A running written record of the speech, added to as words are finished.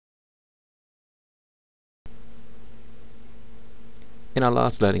In our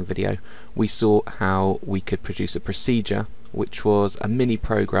last learning video, we saw how we could produce a procedure which was a mini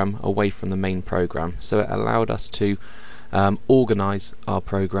program away from the main program. So it allowed us to organize our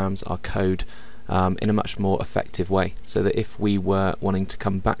programs, our code, in a much more effective way, so that if we were wanting to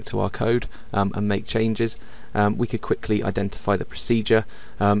come back to our code and make changes, we could quickly identify the procedure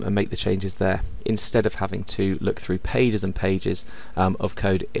and make the changes there, instead of having to look through pages and pages of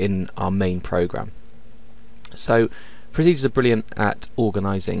code in our main program. So procedures are brilliant at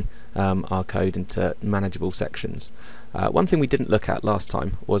organizing our code into manageable sections. One thing we didn't look at last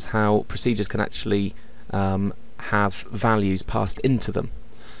time was how procedures can actually have values passed into them.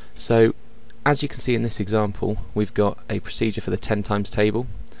 So as you can see in this example, we've got a procedure for the 10 times table,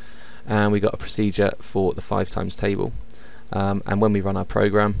 and we've got a procedure for the 5 times table, and when we run our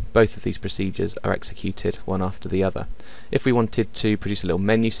program, both of these procedures are executed one after the other. If we wanted to produce a little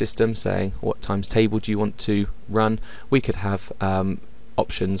menu system saying what times table do you want to run, we could have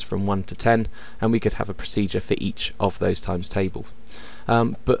options from 1 to 10, and we could have a procedure for each of those times tables.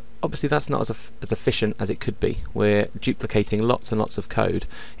 But obviously that's not as efficient as it could be. We're duplicating lots and lots of code.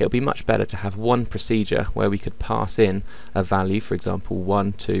 It would be much better to have one procedure where we could pass in a value, for example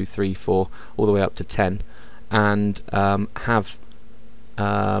 1, 2, 3, 4, all the way up to 10, and have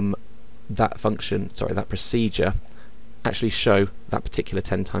that procedure actually show that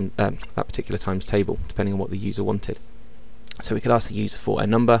particular times table, depending on what the user wanted. So we could ask the user for a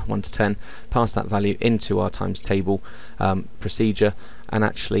number 1 to 10, pass that value into our times table procedure, and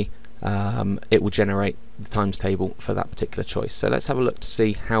actually it will generate the times table for that particular choice. So let's have a look to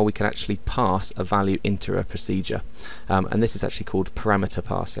see how we can actually pass a value into a procedure, and this is actually called parameter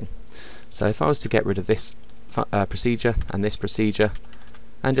passing. So if I was to get rid of this procedure and this procedure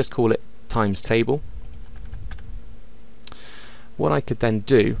and just call it times table, what I could then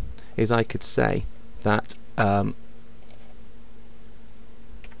do is I could say that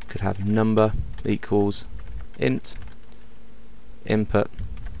could have number equals int input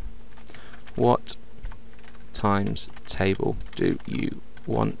what times table do you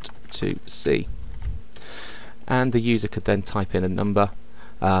want to see, and the user could then type in a number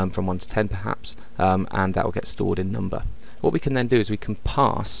from 1 to 10 perhaps, and that will get stored in number. What we can then do is we can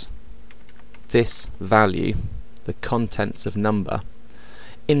pass this value, the contents of number,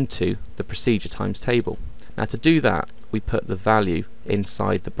 into the procedure times table. Now to do that, we put the value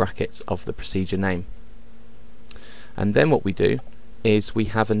inside the brackets of the procedure name, and then what we do is we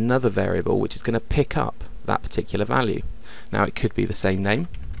have another variable which is going to pick up that particular value. Now it could be the same name,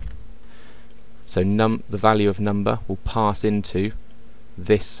 so the value of number will pass into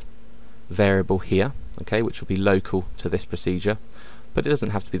this variable here, okay, which will be local to this procedure, but it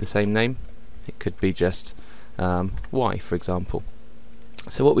doesn't have to be the same name. It could be just y, for example.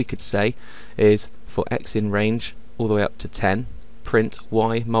 So what we could say is for x in range all the way up to 10, print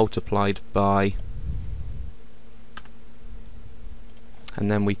y multiplied by, and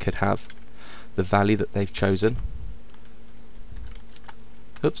then we could have the value that they've chosen,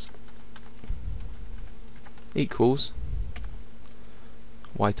 equals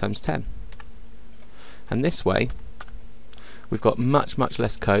y times 10. And this way we've got much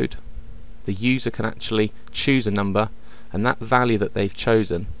less code. The user can actually choose a number, and that value that they've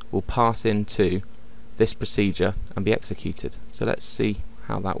chosen will pass into this procedure and be executed. So let's see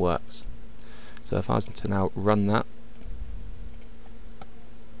how that works. So if I was to now run that,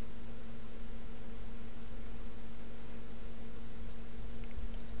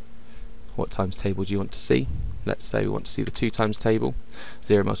 what times table do you want to see? Let's say we want to see the 2 times table.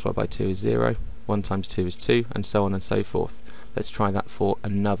 0 multiplied by 2 is 0, 1 times 2 is 2, and so on and so forth. Let's try that for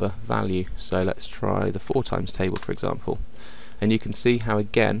another value. So let's try the 4 times table, for example. And you can see how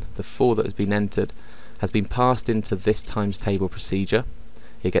again the 4 that has been entered has been passed into this times table procedure.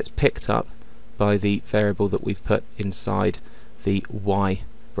 It gets picked up by the variable that we've put inside the y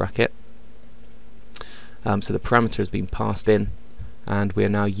bracket. So the parameter has been passed in, and we are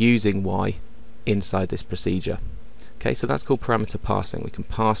now using y inside this procedure. Okay, so that's called parameter passing. We can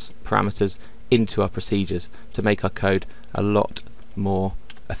pass parameters into our procedures to make our code a lot more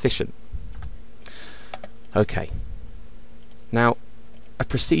efficient. Okay, now a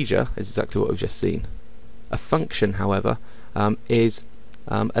procedure is exactly what we've just seen. A function, however, is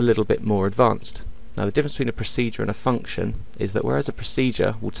a little bit more advanced. Now the difference between a procedure and a function is that whereas a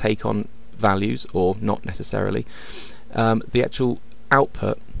procedure will take on values, or not necessarily, the actual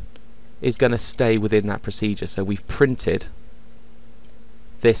output is going to stay within that procedure. So we've printed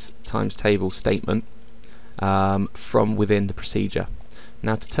this times table statement from within the procedure.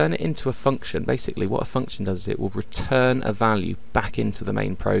 Now to turn it into a function, basically what a function does is it will return a value back into the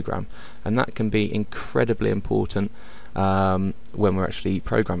main program, and that can be incredibly important when we're actually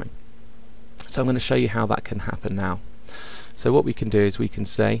programming. So I'm going to show you how that can happen now. So what we can do is we can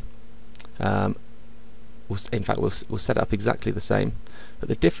say, we'll set it up exactly the same, but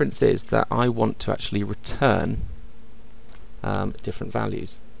the difference is that I want to actually return different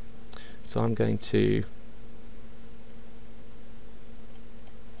values. So I'm going to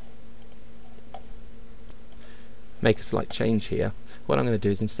make a slight change here. What I'm going to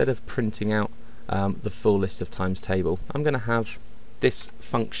do is, instead of printing out the full list of times table, I'm going to have this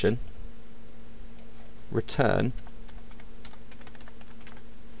function return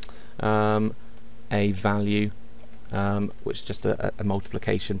a value which is just a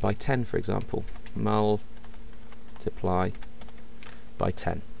multiplication by 10, for example. Multiply by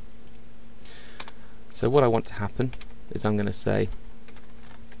 10. So what I want to happen is I'm going to say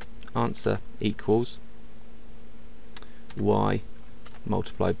answer equals y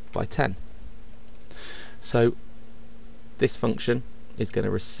multiplied by 10. So this function is going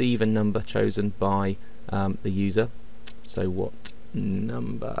to receive a number chosen by the user. So what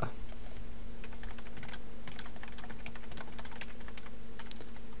number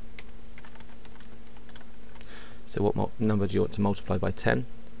number do you want to multiply by 10?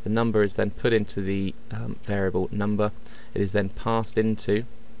 The number is then put into the variable number. It is then passed into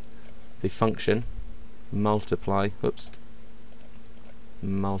the function multiply by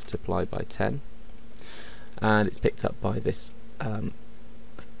 10, and it's picked up by this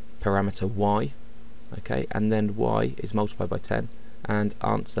parameter y, okay, and then y is multiplied by 10, and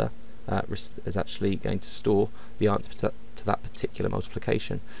answer is actually going to store the answer to that particular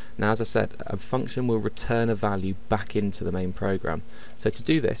multiplication. Now, as I said, a function will return a value back into the main program. So to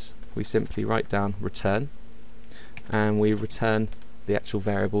do this, we simply write down return, and we return the actual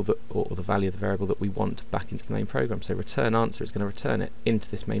variable or the value of the variable that we want back into the main program. So return answer is going to return it into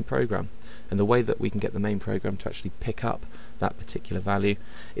this main program, and the way that we can get the main program to actually pick up that particular value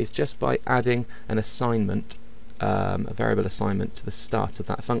is just by adding an assignment, a variable assignment to the start of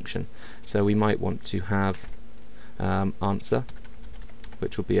that function. So we might want to have answer,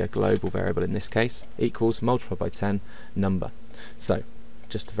 which will be a global variable in this case, equals multiplied by 10 number. So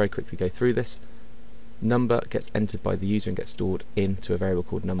just to very quickly go through this, number gets entered by the user and gets stored into a variable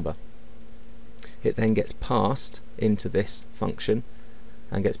called number. It then gets passed into this function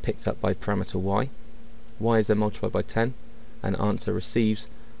and gets picked up by parameter y. Y is then multiplied by 10, and answer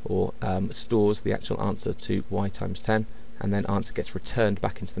receives or stores the actual answer to y times 10, and then answer gets returned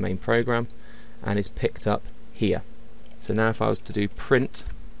back into the main program and is picked up here. So now if I was to do print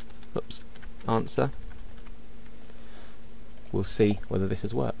answer, we'll see whether this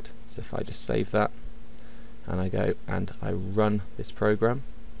has worked. So if I just save that and I go and I run this program,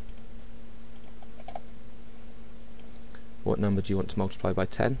 what number do you want to multiply by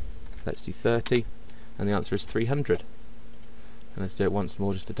 10? Let's do 30, and the answer is 300. And let's do it once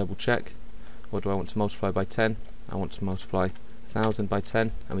more just to double check. What do I want to multiply by 10? I want to multiply 1000 by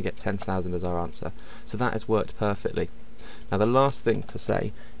 10, and we get 10,000 as our answer. So that has worked perfectly. Now the last thing to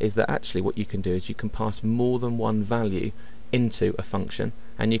say is that actually what you can do is you can pass more than one value into a function,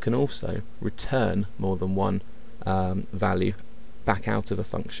 and you can also return more than one value back out of a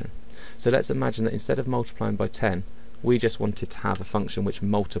function. So let's imagine that instead of multiplying by 10, we just wanted to have a function which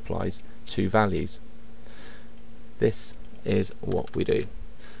multiplies two values. This is what we do.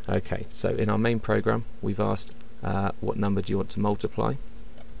 Okay, so in our main program we've asked what number do you want to multiply,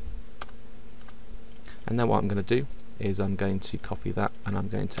 and then what I'm going to do is I'm going to copy that and I'm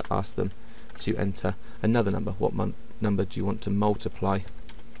going to ask them to enter another number. What number do you want to multiply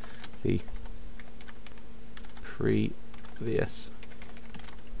the previous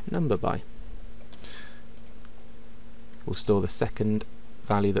number by? We'll store the second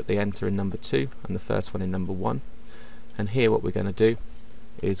value that they enter in number 2 and the first one in number 1, and here what we're going to do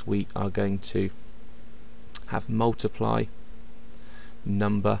is we are going to have multiply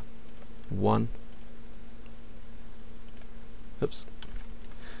number 1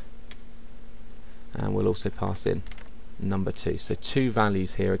 and we'll also pass in number 2. So two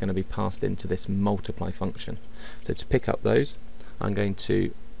values here are going to be passed into this multiply function. So to pick up those, I'm going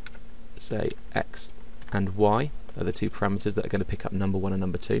to say x and y are the two parameters that are going to pick up number 1 and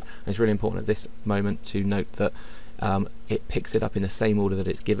number 2. And it's really important at this moment to note that it picks it up in the same order that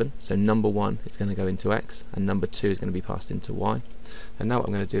it's given. So number 1 is going to go into x, and number 2 is going to be passed into y. And now what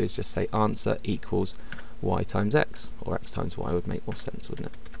I'm going to do is just say answer equals y times x, or x times y would make more sense, wouldn't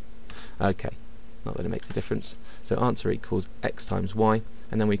it? Okay, not that it makes a difference. So answer equals x times y,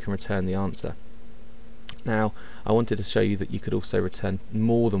 and then we can return the answer. Now I wanted to show you that you could also return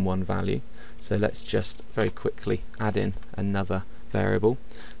more than one value, so let's just very quickly add in another variable.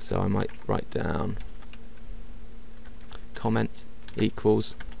 So I might write down comment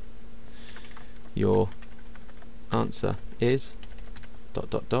equals your answer is ...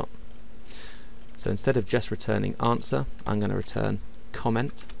 So instead of just returning answer, I'm going to return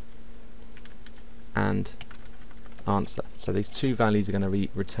comment and answer. So these two values are going to be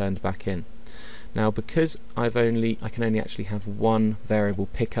returned back in. Now, because I can only actually have one variable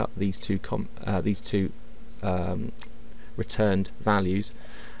pick up these two returned values,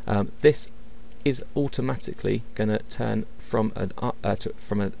 this is automatically going to turn from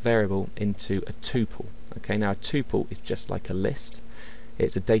a variable into a tuple. Okay, now a tuple is just like a list.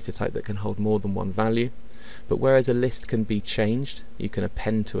 It's a data type that can hold more than one value, but whereas a list can be changed, you can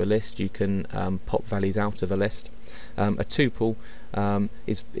append to a list, you can pop values out of a list, a tuple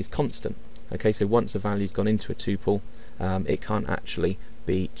is constant. Okay, so once a value's gone into a tuple, it can't actually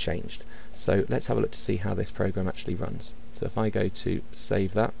be changed. So let's have a look to see how this program actually runs. So if I go to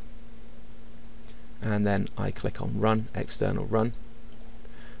save that, and then I click on run, external run,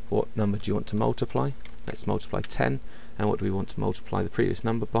 what number do you want to multiply? Let's multiply 10, and what do we want to multiply the previous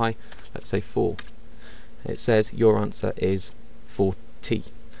number by? Let's say 4. It says your answer is 40,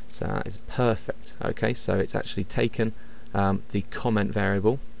 so that is perfect. Okay, so it's actually taken the comment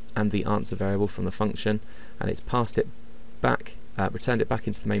variable and the answer variable from the function, and it's passed it back, returned it back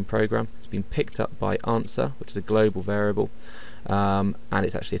into the main program. It's been picked up by answer, which is a global variable, and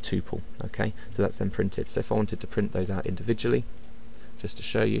it's actually a tuple. Okay, so that's then printed. So if I wanted to print those out individually, just to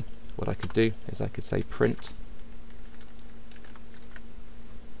show you, what I could do is I could say print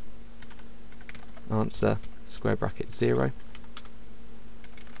answer square bracket 0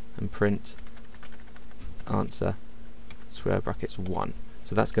 and print answer square brackets 1.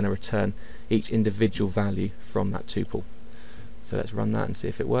 So that's going to return each individual value from that tuple. So let's run that and see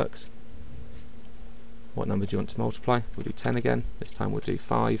if it works. What number do you want to multiply? We'll do 10 again. This time we'll do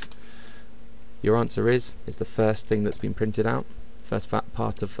 5. Your answer is the first thing that's been printed out, first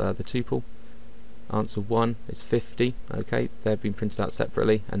part of the tuple. Answer 1 is 50. Okay, they've been printed out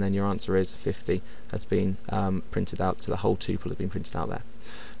separately, and then your answer is 50 has been printed out, so the whole tuple has been printed out there.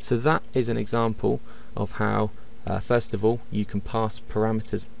 So that is an example of how first of all you can pass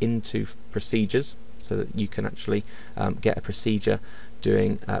parameters into procedures so that you can actually get a procedure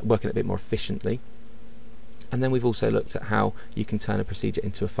working a bit more efficiently. And then we've also looked at how you can turn a procedure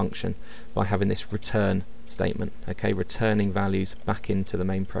into a function by having this return statement, okay, returning values back into the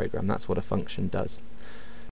main program. That's what a function does.